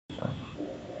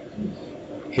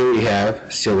Here we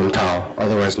have Siu Lim Tao,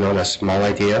 otherwise known as small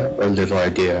idea or little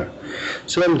idea.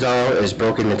 Siu Lim Tao is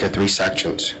broken into three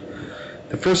sections.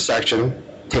 The first section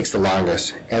takes the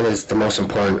longest and is the most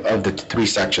important of the three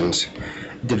sections.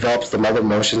 It develops the motor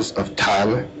motions of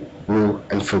Tan, Wu,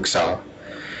 and Fuxia.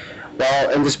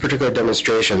 While in this particular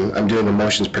demonstration, I'm doing the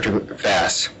motions pretty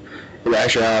fast. In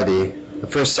actuality, the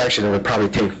first section would probably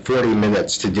take 40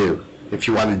 minutes to do if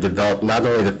you want to develop not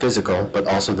only the physical but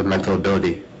also the mental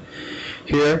ability.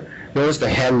 Here, notice the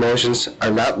hand motions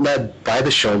are not led by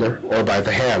the shoulder or by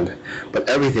the hand, but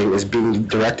everything is being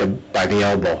directed by the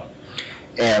elbow.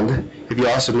 And if you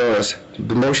also notice,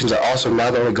 the motions are also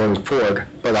not only going forward,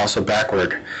 but also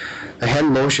backward. The hand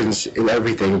motions in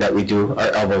everything that we do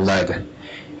are elbow-led.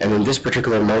 And in this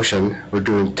particular motion, we're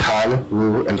doing Tan,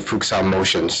 Wu, and Fuxia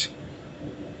motions.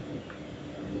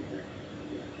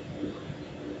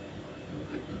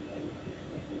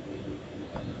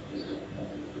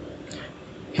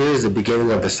 Here is the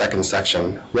beginning of the second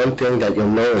section. One thing that you'll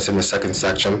notice in the second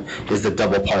section is the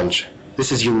double punch.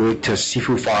 This is unique to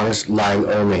Sifu Fang's line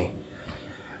only.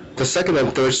 The second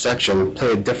and third section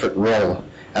play a different role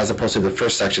as opposed to the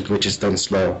first section, which is done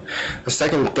slow. The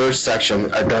second and third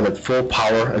section are done at full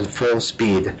power and full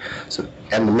speed.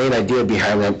 And the main idea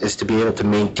behind them is to be able to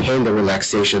maintain the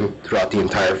relaxation throughout the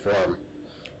entire form.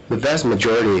 The vast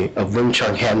majority of Wing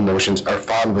Chun hand motions are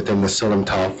found within the Siu Lim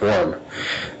Tao form.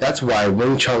 That's why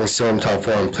Wing Chun and Siu Lim Tao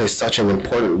form plays such an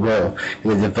important role in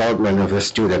the development of the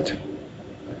student.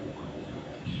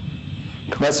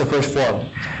 That's the first form.